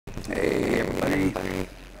Hey everybody,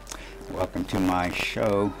 welcome to my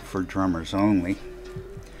show for drummers only.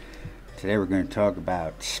 Today we're going to talk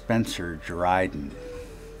about Spencer Dryden.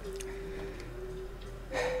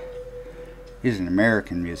 He's an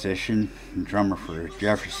American musician and drummer for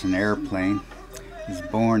Jefferson Airplane. He was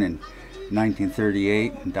born in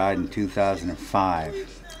 1938 and died in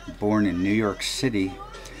 2005. Born in New York City,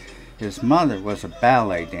 his mother was a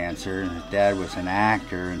ballet dancer and his dad was an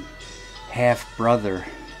actor and half-brother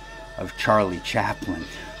of Charlie Chaplin.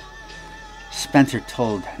 Spencer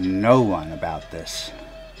told no one about this.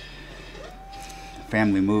 The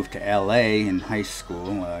family moved to LA in high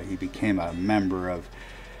school. He became a member of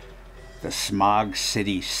the Smog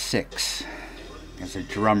City Six as a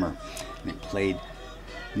drummer. He played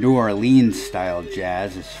New Orleans style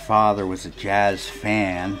jazz. His father was a jazz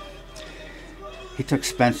fan. He took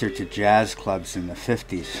Spencer to jazz clubs in the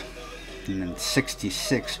 50s. And in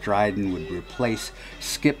 '66, Dryden would replace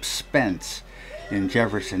Skip Spence in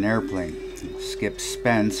Jefferson Airplane. Skip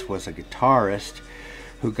Spence was a guitarist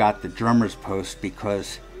who got the drummer's post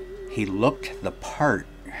because he looked the part.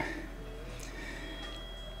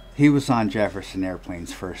 He was on Jefferson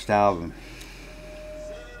Airplane's first album.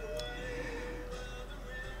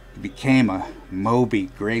 He became a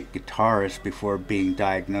Moby Grape guitarist before being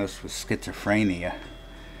diagnosed with schizophrenia.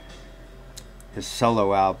 His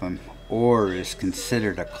solo album, Or, is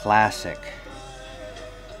considered a classic.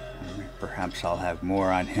 Perhaps I'll have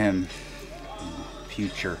more on him in a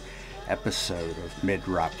future episode of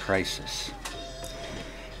Mid-Rock Crisis.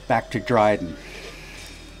 Back to Dryden.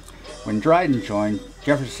 When Dryden joined,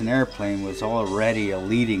 Jefferson Airplane was already a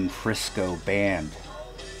leading Frisco band.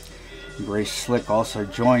 Grace Slick also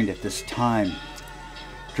joined at this time.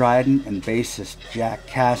 Dryden and bassist Jack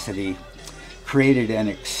Cassidy created an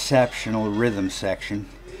exceptional rhythm section.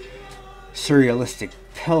 Surrealistic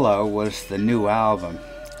Pillow was the new album,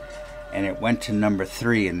 and it went to number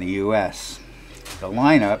 3 in the US. The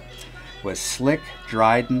lineup was Slick,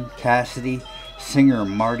 Dryden, Cassidy, singer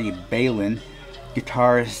Marty Balin,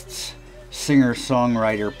 guitarists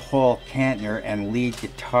singer-songwriter Paul Kantner, and lead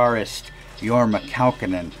guitarist Jorma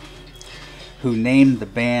Kaukonen, who named the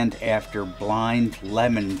band after Blind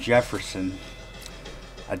Lemon Jefferson,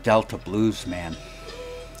 a Delta blues man.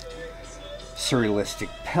 Surrealistic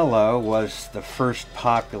Pillow was the first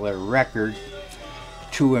popular record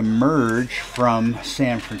to emerge from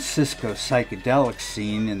San Francisco psychedelic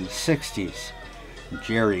scene in the 60s.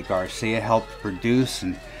 Jerry Garcia helped produce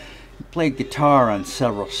and played guitar on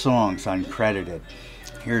several songs uncredited.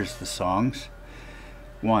 Here's the songs.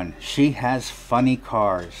 1. She Has Funny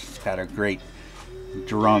Cars. It's got a great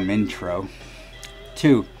drum intro.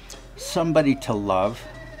 2. Somebody to Love.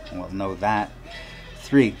 We'll know that.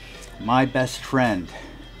 3. My Best Friend.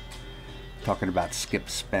 Talking about Skip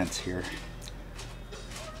Spence here.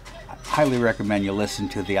 I highly recommend you listen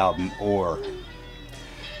to the album Or.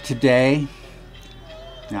 Today,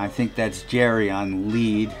 now I think that's Jerry on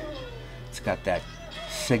lead. It's got that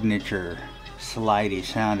signature slidey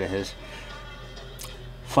sound of his.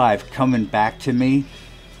 5. Coming Back to Me.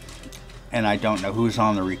 And I don't know who's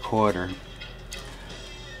on the recorder.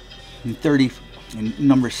 And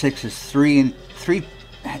number 6 is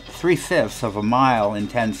 3/5 of a mile in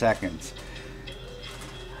 10 seconds.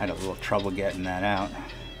 Had a little trouble getting that out.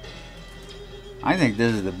 I think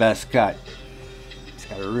this is the best cut. It's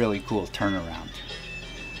got a really cool turnaround.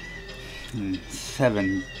 And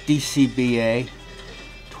 7, DCBA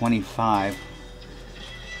 25.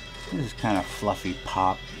 This is kind of fluffy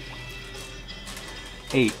pop.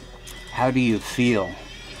 8, How Do You Feel?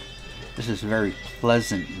 This is very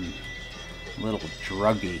pleasant and a little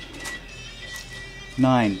druggy.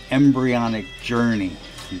 9, Embryonic Journey,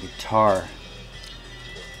 guitar.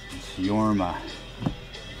 It's Jorma,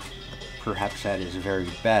 perhaps at his very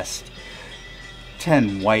best.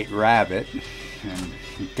 10, White Rabbit, and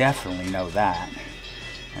you definitely know that.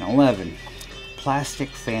 And 11, Plastic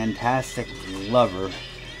Fantastic Lover,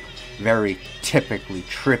 very typically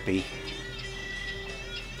trippy.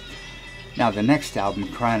 Now the next album,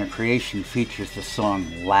 Crown of Creation, features the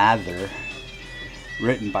song Lather,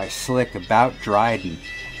 written by Slick about Dryden.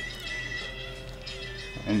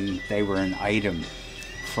 And they were an item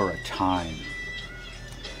for a time.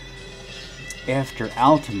 After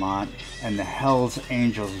Altamont and the Hells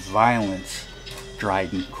Angels violence,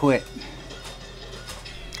 Dryden quit.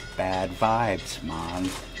 Bad vibes, man.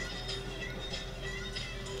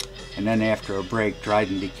 And then after a break,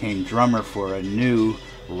 Dryden became drummer for a new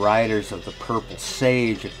Riders of the Purple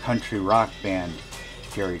Sage, a country rock band.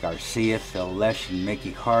 Jerry Garcia, Phil Lesh, and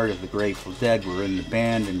Mickey Hart of the Grateful Dead were in the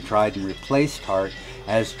band, and Dryden replaced Hart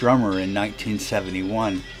as drummer in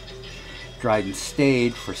 1971. Dryden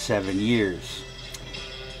stayed for 7 years.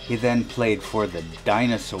 He then played for the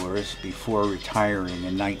Dinosaurs before retiring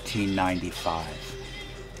in 1995.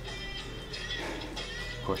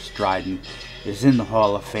 Of course, Dryden is in the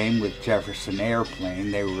Hall of Fame with Jefferson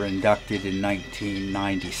Airplane. They were inducted in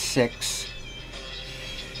 1996.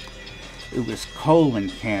 It was colon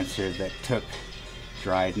cancer that took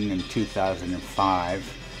Dryden in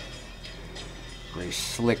 2005. Grace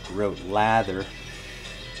Slick wrote Lather.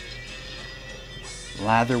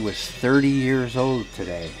 Lather was 30 years old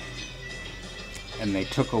today, and they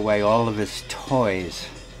took away all of his toys.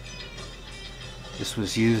 This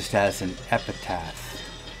was used as an epitaph.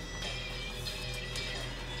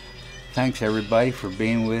 Thanks everybody for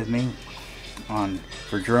being with me on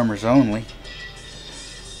For Drummers Only.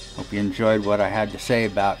 Hope you enjoyed what I had to say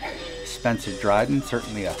about Spencer Dryden.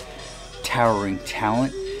 Certainly a towering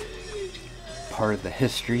talent, part of the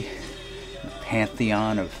history, the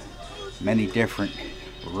pantheon of many different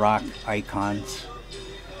rock icons.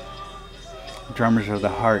 Drummers are the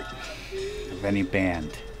heart of any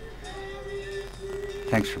band.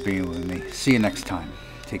 Thanks for being with me. See you next time.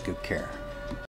 Take good care.